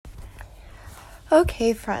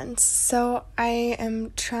Okay, friends, so I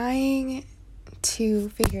am trying to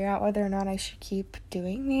figure out whether or not I should keep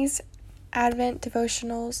doing these Advent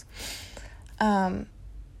devotionals.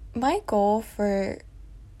 My goal for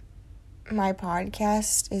my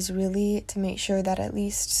podcast is really to make sure that at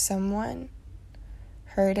least someone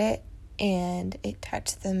heard it and it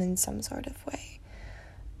touched them in some sort of way.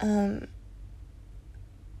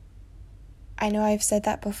 I know I've said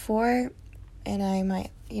that before, and I might,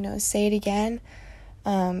 say it again.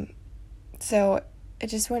 So I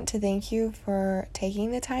just want to thank you for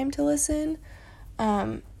taking the time to listen,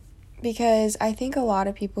 because I think a lot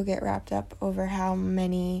of people get wrapped up over how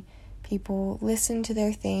many people listen to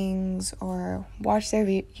their things or watch their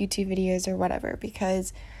YouTube videos or whatever,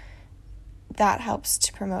 because that helps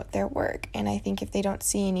to promote their work. And I think if they don't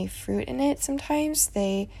see any fruit in it, sometimes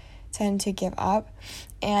they tend to give up.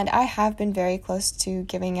 And I have been very close to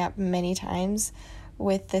giving up many times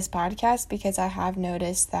with this podcast, because I have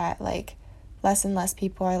noticed that less and less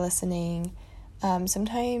people are listening.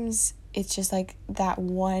 Sometimes it's just that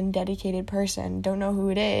one dedicated person. Don't know who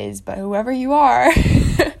it is, but whoever you are,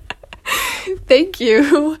 thank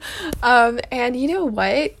you. And you know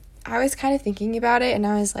what? I was kind of thinking about it, and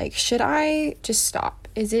I was like, should I just stop?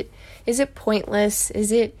 Is it pointless?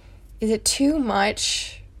 Is it too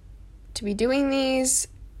much to be doing these?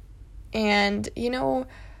 And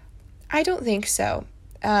I don't think so.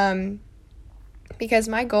 Because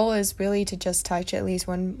my goal is really to just touch at least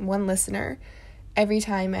one listener every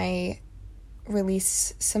time I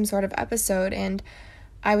release some sort of episode. And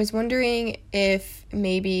I was wondering if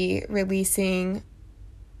maybe releasing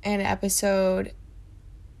an episode,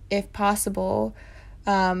 if possible,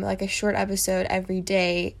 a short episode every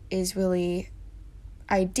day is really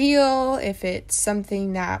ideal, if it's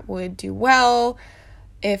something that would do well,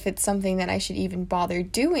 if it's something that I should even bother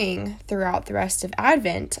doing throughout the rest of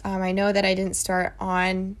Advent. I know that I didn't start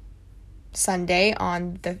on Sunday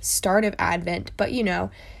on the start of Advent, but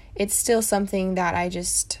it's still something that I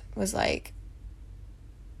just was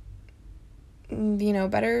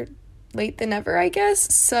better late than never, I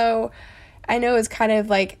guess. So I know it's kind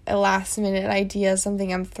of a last minute idea,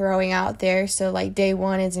 something I'm throwing out there. So day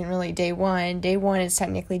one isn't really day one. Day one is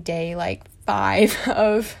technically day 5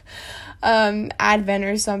 of Advent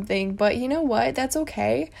or something. But you know what? That's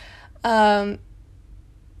okay.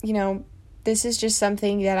 This is just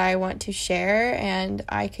something that I want to share, and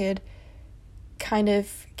I could kind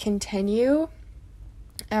of continue.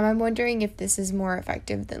 I'm wondering if this is more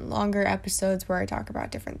effective than longer episodes where I talk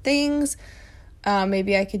about different things.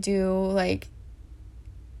 Maybe I could do I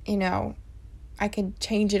could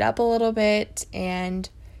change it up a little bit and,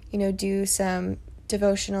 do some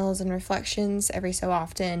devotionals and reflections every so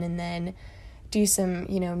often, and then do some,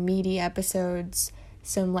 meaty episodes,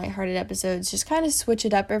 some lighthearted episodes, just kind of switch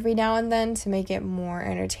it up every now and then to make it more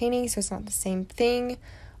entertaining so it's not the same thing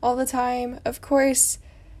all the time. Of course,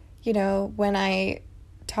 when I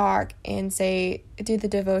talk and say do the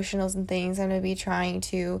devotionals and things, I'm going to be trying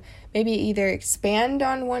to maybe either expand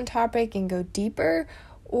on one topic and go deeper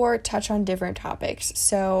or touch on different topics.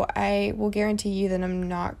 So I will guarantee you that I'm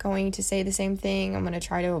not going to say the same thing. I'm going to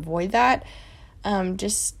try to avoid that.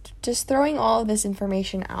 Just throwing all of this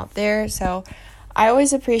information out there. So I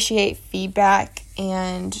always appreciate feedback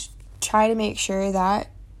and try to make sure that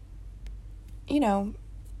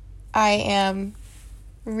I am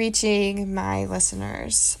reaching my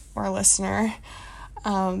listeners or listener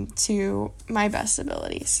to my best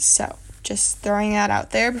abilities. So just throwing that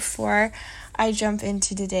out there before I jump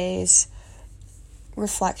into today's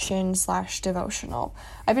reflection / devotional.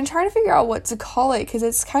 I've been trying to figure out what to call it, because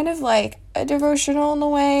it's kind of like a devotional in a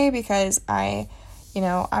way, because I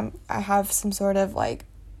have some sort of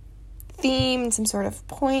theme and some sort of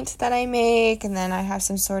point that I make, and then I have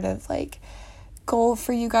some sort of goal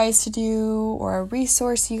for you guys to do, or a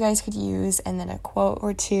resource you guys could use, and then a quote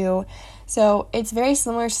or two. So it's very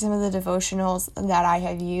similar to some of the devotionals that I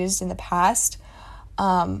have used in the past.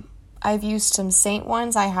 I've used some saint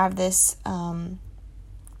ones. I have this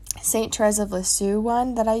Saint Therese of Lisieux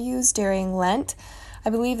one that I use during Lent. I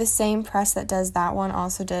believe the same press that does that one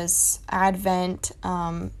also does Advent,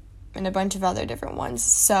 and a bunch of other different ones.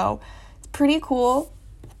 So it's pretty cool.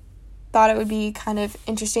 Thought it would be kind of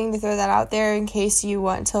interesting to throw that out there in case you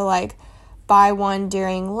want to buy one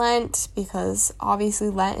during Lent, because obviously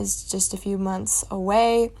Lent is just a few months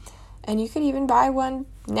away, and you could even buy one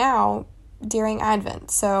now during Advent.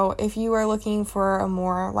 So if you are looking for a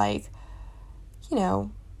more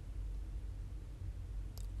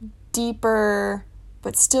deeper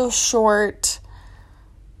but still short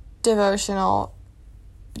devotional,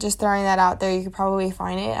 just throwing that out there, you could probably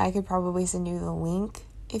find it. I could probably send you the link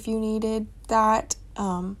if you needed that.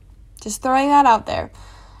 Just throwing that out there.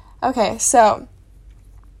 Okay, so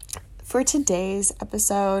for today's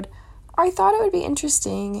episode, I thought it would be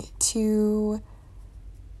interesting to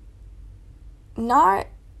not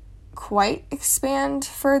quite expand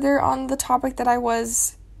further on the topic that I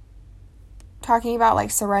was talking about,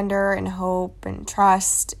 like surrender and hope and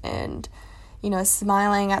trust and,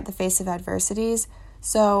 smiling at the face of adversities.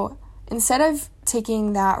 So instead of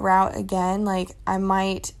taking that route again, like I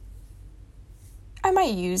might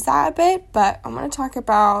use that a bit, but I'm going to talk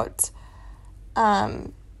about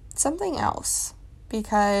something else,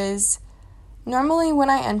 because normally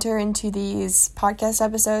when I enter into these podcast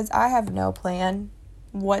episodes, I have no plan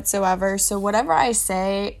whatsoever. So whatever I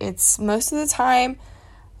say, it's most of the time,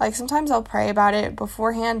 like sometimes I'll pray about it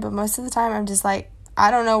beforehand, but most of the time I'm just like, I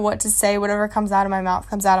don't know what to say. Whatever comes out of my mouth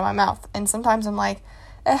comes out of my mouth. And sometimes I'm like,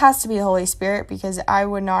 it has to be the Holy Spirit, because I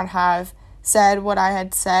would not have said what I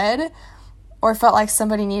had said or felt like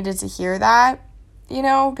somebody needed to hear that,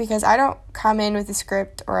 because I don't come in with a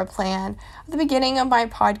script or a plan. At the beginning of my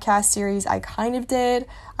podcast series, I kind of did.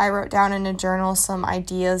 I wrote down in a journal some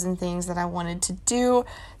ideas and things that I wanted to do,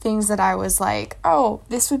 things that I was like, oh,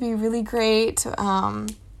 this would be really great,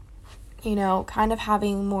 kind of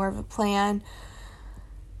having more of a plan.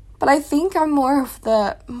 But I think I'm more of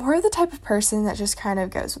the type of person that just kind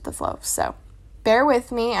of goes with the flow. So bear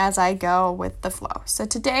with me as I go with the flow. So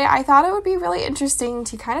today I thought it would be really interesting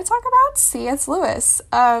to kind of talk about C.S. Lewis,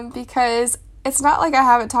 because it's not like I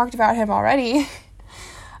haven't talked about him already,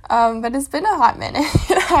 but it's been a hot minute,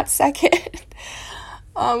 a hot second,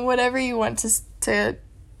 whatever you want to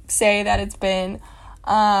say that it's been.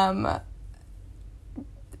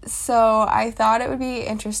 So I thought it would be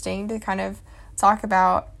interesting to kind of talk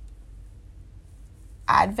about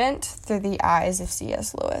Advent through the eyes of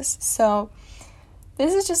C.S. Lewis. So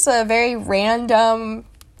this is just a very random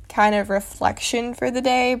kind of reflection for the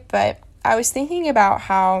day, but I was thinking about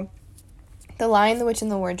how The Lion, the Witch,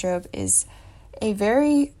 and the Wardrobe is a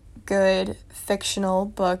very good fictional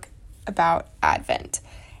book about Advent.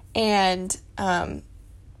 And I'm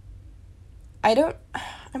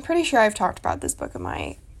pretty sure I've talked about this book in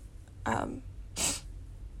my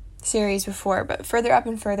series before, but Further Up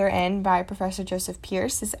and Further In by Professor Joseph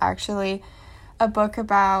Pearce is actually a book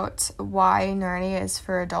about why Narnia is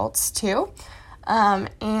for adults too.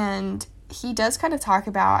 And he does kind of talk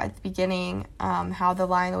about at the beginning how The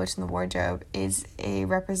Lion, the Witch, and the Wardrobe is a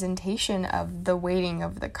representation of the waiting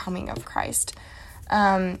of the coming of Christ.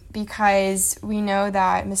 Because we know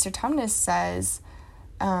that Mr. Tumnus says,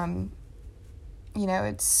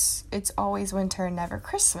 it's always winter and never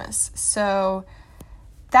Christmas. So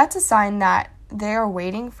that's a sign that they are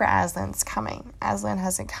waiting for Aslan's coming. Aslan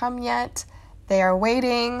hasn't come yet. They are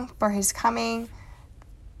waiting for his coming,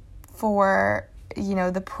 for,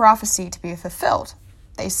 the prophecy to be fulfilled.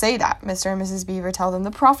 They say that. Mr. and Mrs. Beaver tell them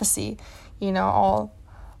the prophecy, all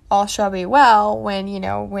shall be well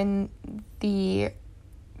when the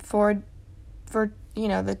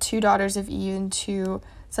the two daughters of Eve and two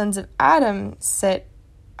sons of Adam sit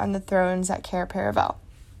on the thrones at Cair Paravel.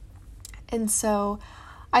 And so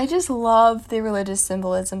I just love the religious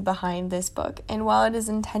symbolism behind this book. And while it is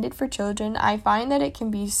intended for children, I find that it can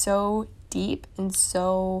be so deep and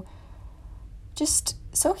so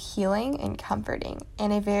healing and comforting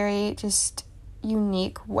in a very just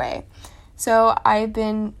unique way. So I've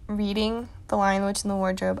been reading The Lion, the Witch, and the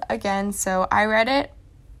Wardrobe again. So I read it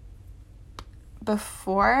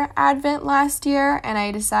before Advent last year, and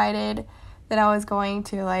I decided that I was going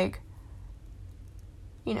to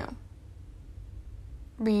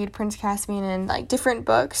read Prince Caspian and different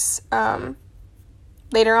books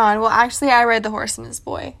later on. Well, actually I read The Horse and His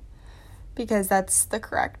Boy, because that's the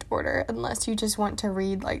correct order, unless you just want to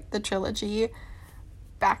read the trilogy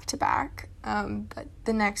back to back. But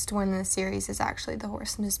the next one in the series is actually The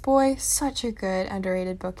Horse and His Boy. Such a good,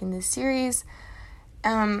 underrated book in this series.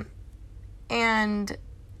 And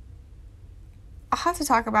I'll have to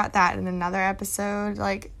talk about that in another episode.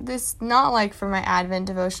 This, not for my Advent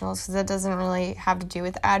devotionals, because that doesn't really have to do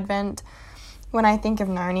with Advent. When I think of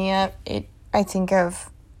Narnia, I think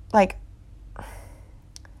of,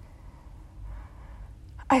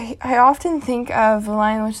 I often think of The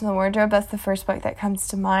Lion, the Witch, and the Wardrobe. That's the first book that comes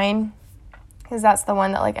to mind, because that's the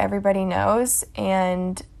one that, everybody knows,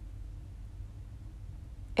 and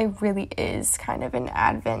it really is kind of an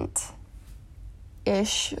Advent-ish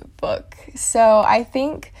book. So I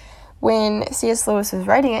think when C.S. Lewis was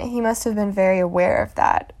writing it, he must have been very aware of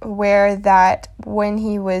that, aware that when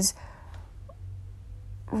he was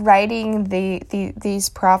writing these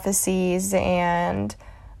prophecies and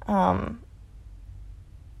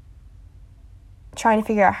trying to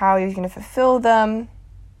figure out how he was going to fulfill them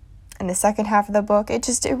in the second half of the book. It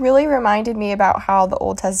really reminded me about how the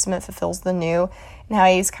Old Testament fulfills the New, and how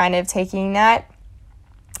he's kind of taking that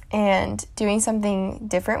and doing something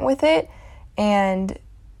different with it and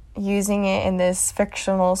using it in this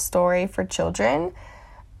fictional story for children.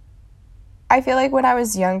 I feel like when I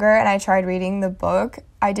was younger and I tried reading the book,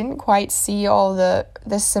 I didn't quite see all the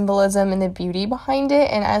symbolism and the beauty behind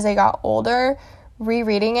it. And as I got older,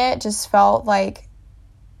 rereading it just felt like,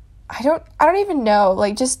 I don't even know,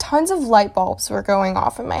 like just tons of light bulbs were going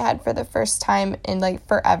off in my head for the first time in like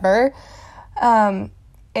forever. And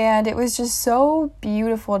it was just so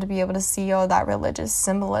beautiful to be able to see all that religious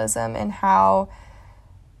symbolism and how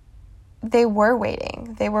they were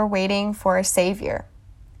waiting. They were waiting for a savior.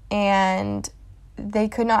 And they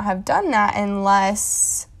could not have done that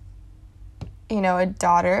unless, a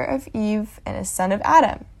daughter of Eve and a son of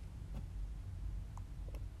Adam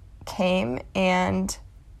came and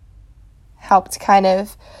helped kind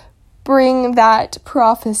of bring that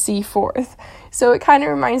prophecy forth. So it kind of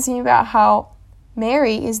reminds me about how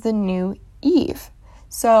Mary is the new Eve.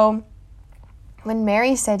 So when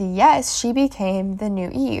Mary said yes, she became the new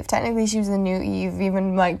Eve. Technically, she was the new Eve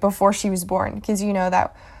even like before she was born, because you know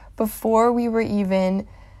that before we were even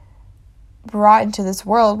brought into this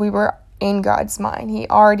world, we were in God's mind. He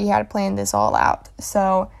already had planned this all out.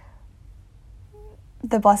 So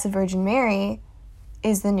the Blessed Virgin Mary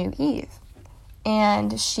is the new Eve,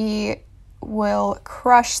 and she will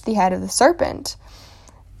crush the head of the serpent.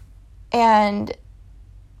 And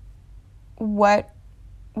what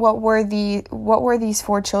were these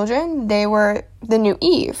four children? They were the new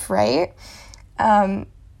Eve, right?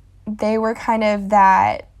 They were kind of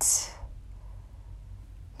that,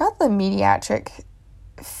 not the mediatric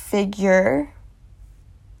figure,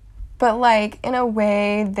 but like in a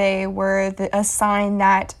way they were a sign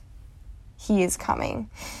that he is coming.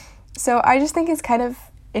 So I just think it's kind of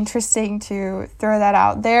interesting to throw that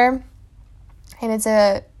out there. And it's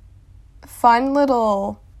a fun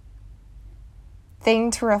little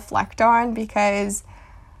thing to reflect on, because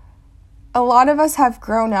a lot of us have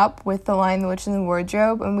grown up with The Lion, the Witch, and the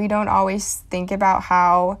Wardrobe, and we don't always think about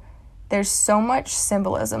how there's so much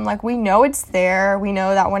symbolism. Like, we know it's there. We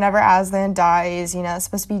know that whenever Aslan dies, it's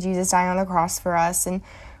supposed to be Jesus dying on the cross for us, and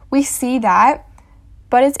we see that.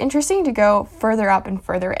 But it's interesting to go further up and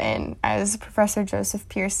further in, as Professor Joseph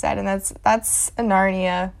Pierce said, and that's a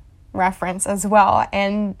Narnia reference as well.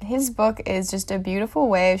 And his book is just a beautiful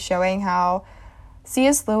way of showing how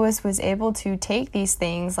C.S. Lewis was able to take these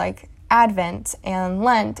things like Advent and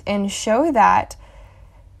Lent and show that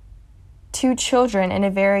to children in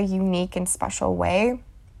a very unique and special way.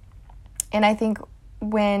 And I think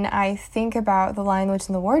when I think about The Lion, the Witch,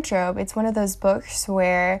 and the Wardrobe, it's one of those books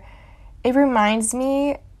where it reminds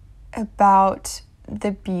me about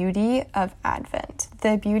the beauty of Advent,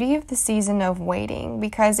 the beauty of the season of waiting,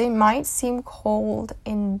 because it might seem cold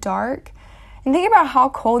and dark. And think about how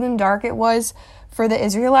cold and dark it was for the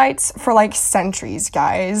Israelites for like centuries,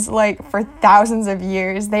 guys. Like for thousands of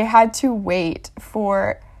years, they had to wait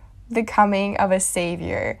for the coming of a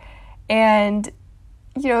savior. And,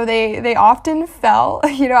 they often felt,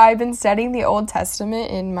 I've been studying the Old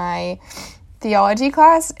Testament in my theology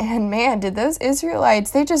class, and man, did those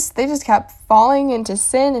Israelites, they just kept falling into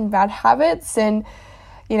sin and bad habits and,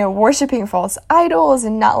 worshiping false idols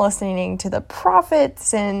and not listening to the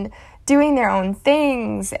prophets and doing their own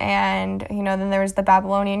things. And, then there was the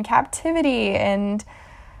Babylonian captivity, and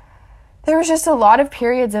there was just a lot of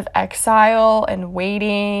periods of exile and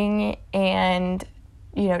waiting and,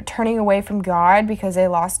 turning away from God because they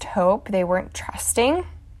lost hope. They weren't trusting.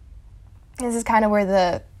 This is kind of where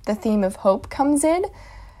the theme of hope comes in.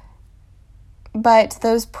 But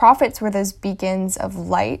those prophets were those beacons of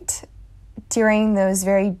light during those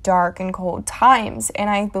very dark and cold times. And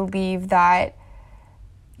I believe that,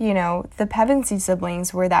 the Pevensey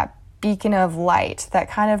siblings were that beacon of light that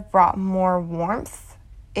kind of brought more warmth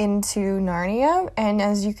into Narnia. And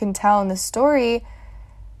as you can tell in the story,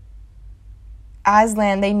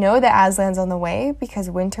 Aslan, they know that Aslan's on the way because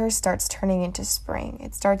winter starts turning into spring.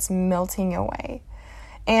 It starts melting away.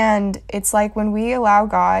 And it's like when we allow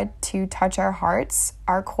God to touch our hearts,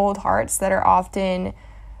 our cold hearts that are often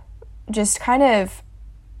just kind of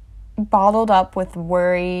bottled up with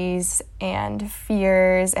worries and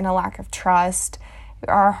fears and a lack of trust,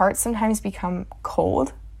 our hearts sometimes become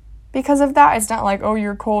cold because of that. It's not like, oh,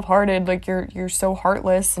 you're cold-hearted, like you're so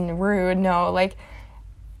heartless and rude. No, like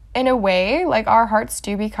in a way, like our hearts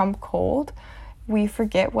do become cold. We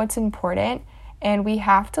forget what's important. And we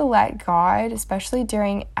have to let God, especially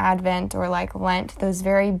during Advent or like Lent, those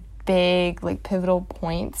very big, like pivotal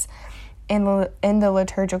points in the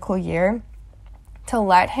liturgical year, to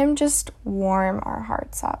let him just warm our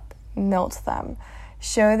hearts up, melt them,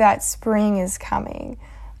 show that spring is coming,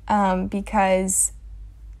 because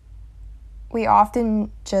we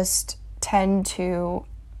often just tend to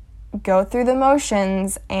go through the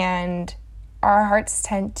motions and our hearts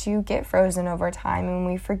tend to get frozen over time, and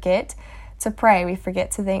we forget to pray, we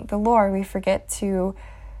forget to thank the Lord, we forget to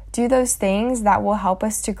do those things that will help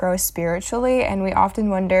us to grow spiritually, and we often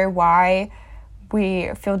wonder why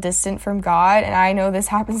we feel distant from God. And I know this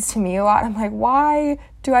happens to me a lot. I'm like, why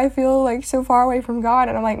do I feel like so far away from God?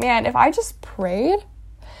 And I'm like, man, if I just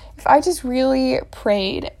really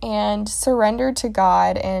prayed and surrendered to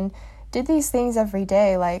God and did these things every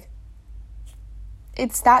day, like,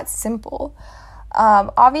 it's that simple.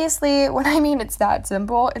 Obviously, when I mean it's that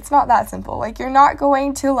simple, it's not that simple. Like, you're not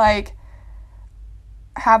going to, like,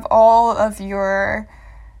 have all of your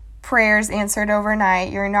prayers answered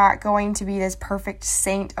overnight. You're not going to be this perfect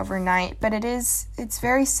saint overnight, but it's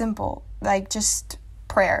very simple. Like, just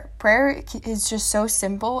prayer is just so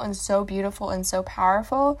simple and so beautiful and so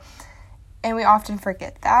powerful, and we often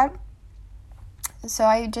forget that. So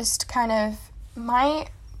I just my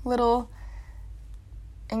little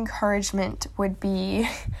encouragement would be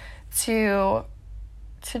to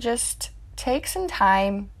just take some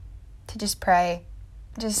time to just pray.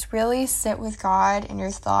 Just really sit with God in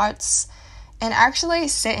your thoughts and actually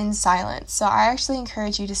sit in silence. So I actually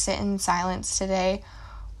encourage you to sit in silence today,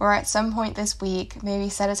 or at some point this week, maybe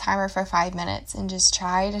set a timer for 5 minutes and just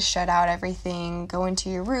try to shut out everything. Go into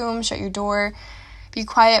your room, shut your door, be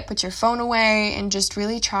quiet, put your phone away, and just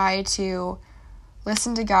really try to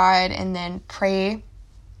listen to God and then pray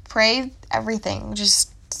everything.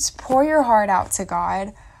 Just pour your heart out to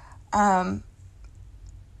God.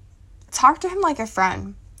 Talk to him like a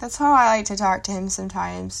friend. That's how I like to talk to him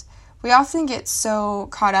sometimes. We often get so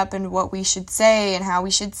caught up in what we should say and how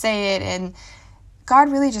we should say it, and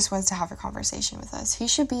God really just wants to have a conversation with us. He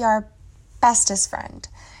should be our bestest friend,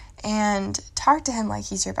 and talk to him like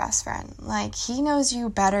he's your best friend. Like, he knows you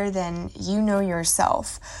better than you know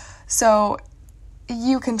yourself, so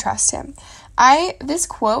you can trust him. This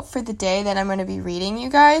quote for the day that I'm going to be reading, you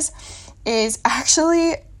guys, is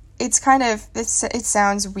actually, it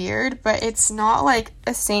sounds weird, but it's not like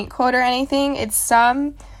a saint quote or anything. It's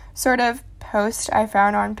some sort of post I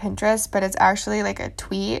found on Pinterest, but it's actually like a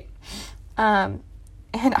tweet. And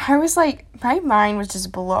I was like, my mind was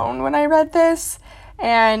just blown when I read this,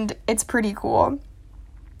 and it's pretty cool.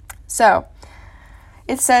 So,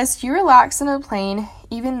 it says, you relax on a plane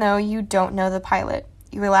even though you don't know the pilot.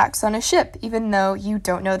 You relax on a ship even though you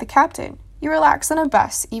don't know the captain. You relax on a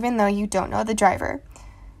bus even though you don't know the driver.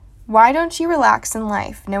 Why don't you relax in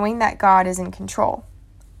life knowing that God is in control?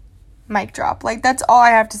 Mic drop. Like, that's all I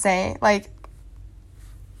have to say. Like,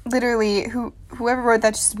 literally, whoever wrote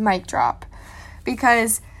that, just mic drop.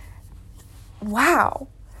 Because, wow.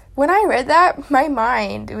 When I read that, my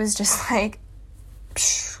mind, it was just like,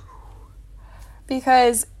 phew.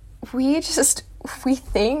 Because we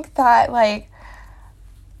think that, like,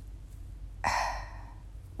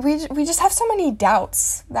 we just have so many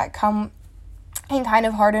doubts that come and kind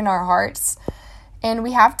of harden our hearts, and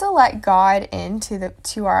we have to let God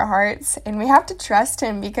into our hearts, and we have to trust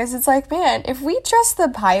him, because it's like, man, if we trust the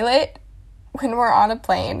pilot when we're on a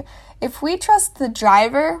plane, if we trust the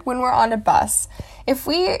driver when we're on a bus, if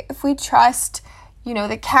we trust,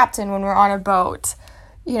 the captain when we're on a boat,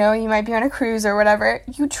 you might be on a cruise or whatever,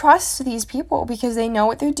 you trust these people because they know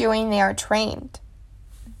what they're doing, they are trained.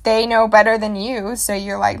 They know better than you, so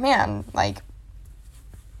you're like, man, like,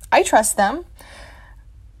 I trust them.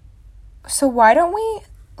 So why don't we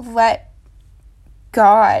let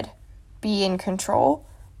God be in control?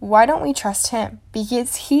 Why don't we trust him?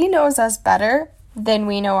 Because he knows us better than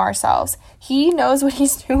we know ourselves. He knows what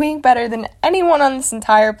he's doing better than anyone on this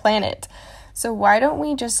entire planet. So why don't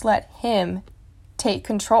we just let him take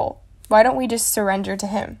control? Why don't we just surrender to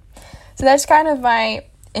him? So that's kind of my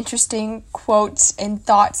interesting quotes and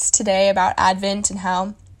thoughts today about Advent, and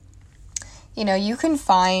how, you can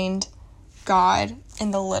find God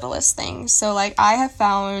in the littlest things. So, like, I have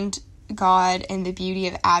found God in the beauty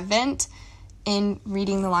of Advent in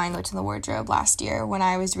reading The Lion, Witch, and the Wardrobe last year, when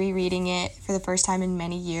I was rereading it for the first time in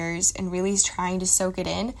many years and really trying to soak it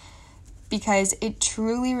in, because it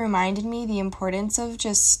truly reminded me the importance of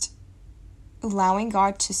just allowing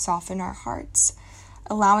God to soften our hearts,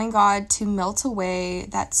 allowing God to melt away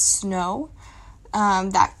that snow,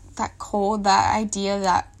 that cold, that idea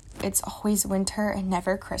that it's always winter and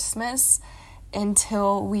never Christmas,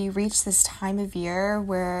 until we reach this time of year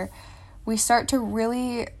where we start to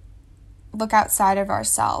really look outside of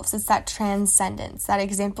ourselves. It's that transcendence, that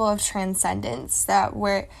example of transcendence, that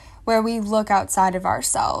where we look outside of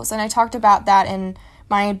ourselves. And I talked about that in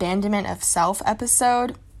my abandonment of self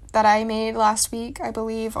episode that I made last week, I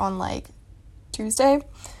believe, on like Tuesday.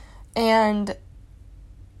 And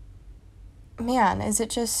man, is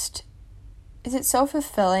it so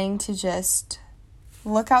fulfilling to just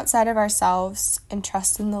look outside of ourselves and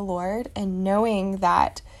trust in the Lord, and knowing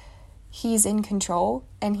that He's in control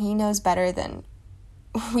and He knows better than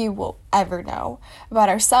we will ever know about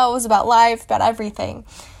ourselves, about life, about everything.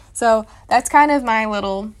 So that's kind of my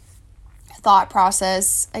little thought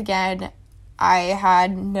process. Again, I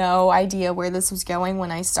had no idea where this was going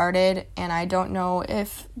when I started, and I don't know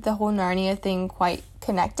if the whole Narnia thing quite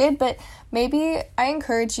connected, but maybe I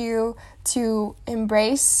encourage you to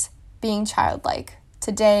embrace being childlike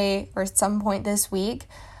today or at some point this week.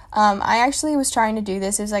 I actually was trying to do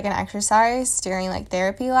this as like an exercise during like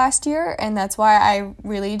therapy last year, and that's why I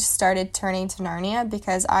really started turning to Narnia,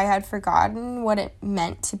 because I had forgotten what it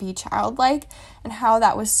meant to be childlike and how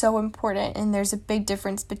that was so important. And there's a big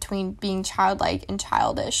difference between being childlike and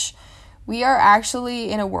childish. We are actually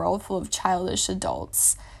in a world full of childish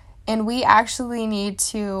adults, and we actually need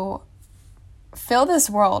to fill this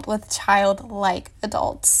world with childlike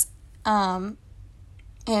adults.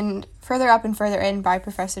 And Further Up and Further In by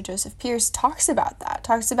Professor Joseph Pearce talks about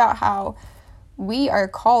how we are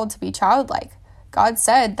called to be childlike. God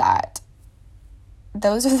said that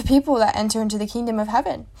those are the people that enter into the kingdom of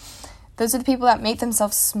heaven. Those are the people that make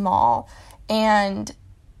themselves small, and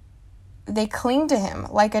they cling to Him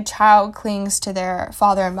like a child clings to their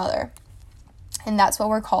father and mother. And that's what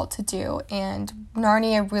we're called to do. And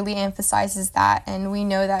Narnia really emphasizes that. And we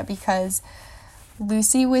know that because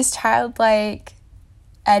Lucy was childlike,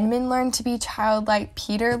 Edmund learned to be childlike,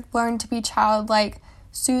 Peter learned to be childlike,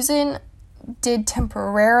 Susan did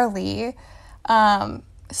temporarily.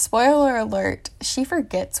 Spoiler alert, she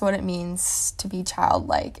forgets what it means to be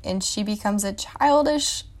childlike, and she becomes a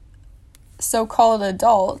childish so-called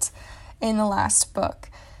adult in the last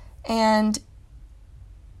book. And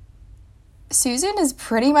Susan is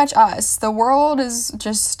pretty much us. The world is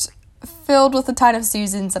just filled with a ton of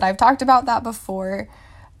Susans, and I've talked about that before.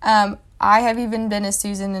 I have even been a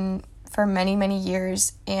Susan for many, many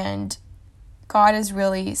years, and God has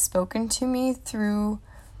really spoken to me through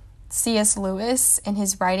C.S. Lewis and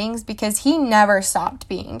his writings, because he never stopped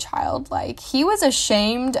being childlike. He was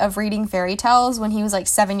ashamed of reading fairy tales when he was like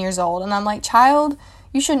 7 years old, and I'm like, child,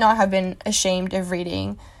 you should not have been ashamed of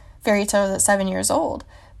reading fairy tales at 7 years old.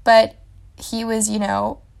 But he was,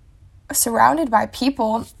 surrounded by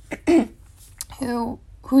people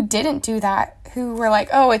who didn't do that, who were like,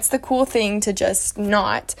 oh, it's the cool thing to just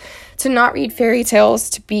not read fairy tales,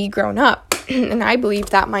 to be grown up. And I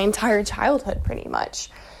believed that my entire childhood, pretty much.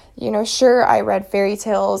 Sure, I read fairy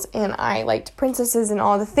tales and I liked princesses and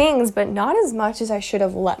all the things, but not as much as I should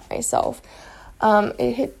have let myself. I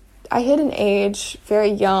hit an age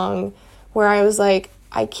very young where I was like,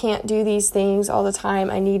 I can't do these things all the time.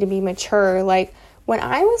 I need to be mature. Like, when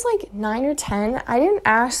I was like 9 or 10, I didn't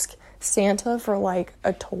ask Santa for like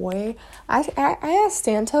a toy. I asked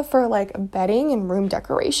Santa for like bedding and room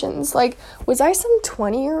decorations. Like, was I some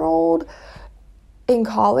 20-year-old in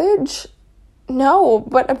college? No,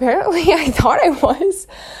 but apparently I thought I was.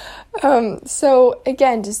 So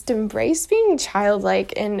again, just embrace being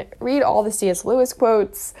childlike and read all the C.S. Lewis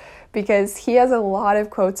quotes, because he has a lot of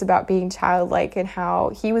quotes about being childlike and how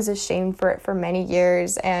he was ashamed for it for many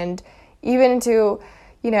years. And even into,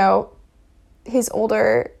 his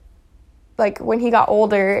older, like when he got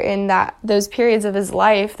older in those periods of his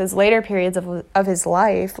life, those later periods of his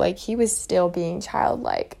life, like he was still being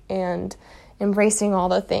childlike and embracing all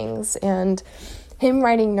the things. And him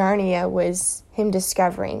writing Narnia was him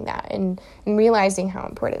discovering that and realizing how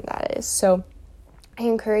important that is. So I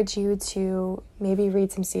encourage you to maybe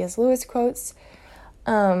read some C.S. Lewis quotes,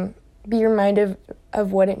 be reminded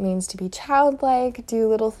of what it means to be childlike, do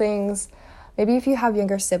little things. Maybe if you have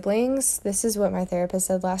younger siblings, this is what my therapist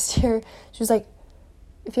said last year. She was like,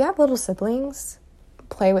 if you have little siblings,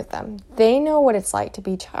 play with them. They know what it's like to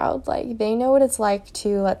be childlike. They know what it's like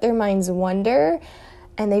to let their minds wander,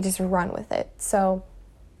 and they just run with it. So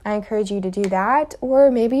I encourage you to do that,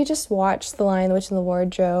 or maybe just watch The Lion, the Witch, and the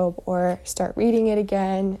Wardrobe, or start reading it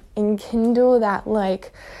again and kindle that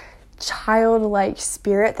like childlike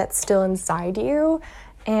spirit that's still inside you,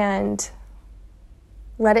 and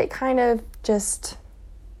let it kind of just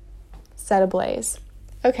set ablaze.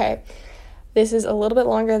 Okay, this is a little bit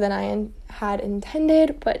longer than I had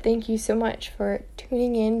intended, but thank you so much for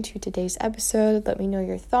tuning in to today's episode. Let me know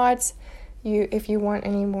your thoughts. If you want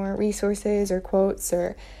any more resources or quotes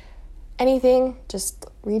or anything, just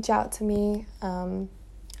reach out to me.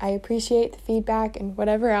 I appreciate the feedback and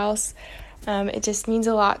whatever else. It just means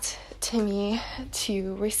a lot to me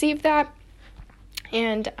to receive that.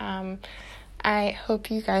 And I hope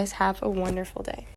you guys have a wonderful day.